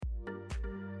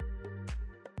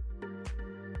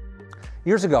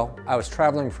Years ago, I was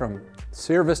traveling from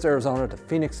Sierra Vista, Arizona to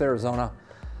Phoenix, Arizona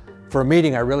for a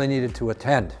meeting I really needed to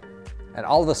attend. And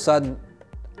all of a sudden,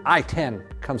 I-10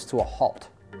 comes to a halt.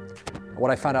 And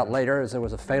what I found out later is there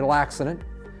was a fatal accident,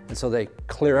 and so they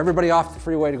clear everybody off the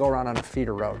freeway to go around on a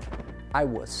feeder road. I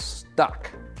was stuck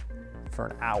for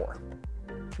an hour.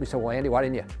 We said, well, Andy, why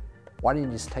didn't you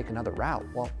just take another route?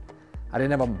 Well, I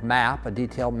didn't have a map, a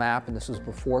detailed map, and this was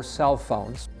before cell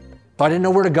phones, so I didn't know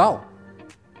where to go.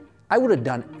 I would have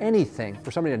done anything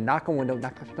for somebody to knock on a window,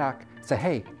 knock, say,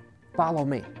 hey, follow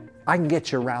me. I can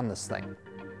get you around this thing.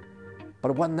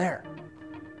 But it wasn't there.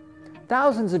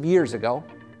 Thousands of years ago,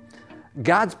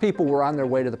 God's people were on their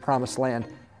way to the promised land,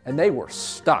 and they were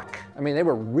stuck. I mean, they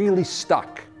were really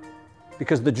stuck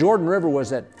because the Jordan River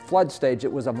was at flood stage.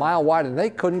 It was a mile wide, and they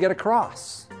couldn't get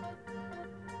across.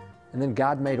 And then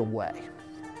God made a way.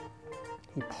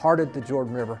 He parted the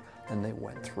Jordan River, and they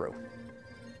went through.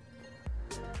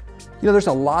 You know, there's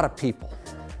a lot of people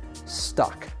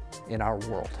stuck in our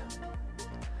world.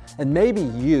 And maybe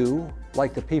you,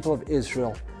 like the people of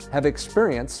Israel, have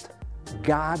experienced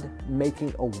God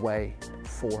making a way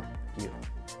for you.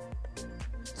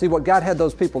 See, what God had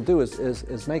those people do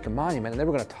is make a monument, and they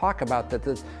were going to talk about that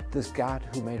this God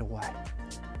who made a way.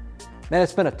 Man,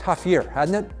 it's been a tough year,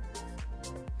 hasn't it?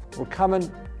 We're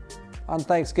coming on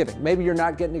Thanksgiving. Maybe you're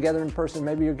not getting together in person,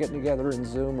 maybe you're getting together in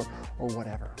Zoom or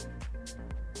whatever.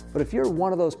 But if you're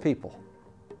one of those people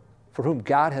for whom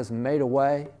God has made a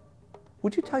way,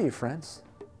 would you tell your friends?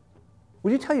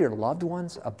 Would you tell your loved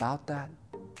ones about that?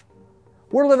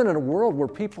 We're living in a world where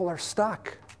people are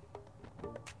stuck.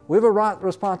 We have a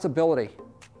responsibility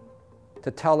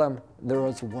to tell them there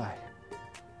is a way.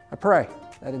 I pray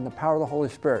that in the power of the Holy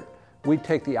Spirit, we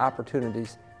take the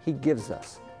opportunities He gives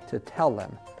us to tell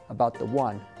them about the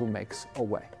one who makes a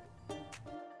way.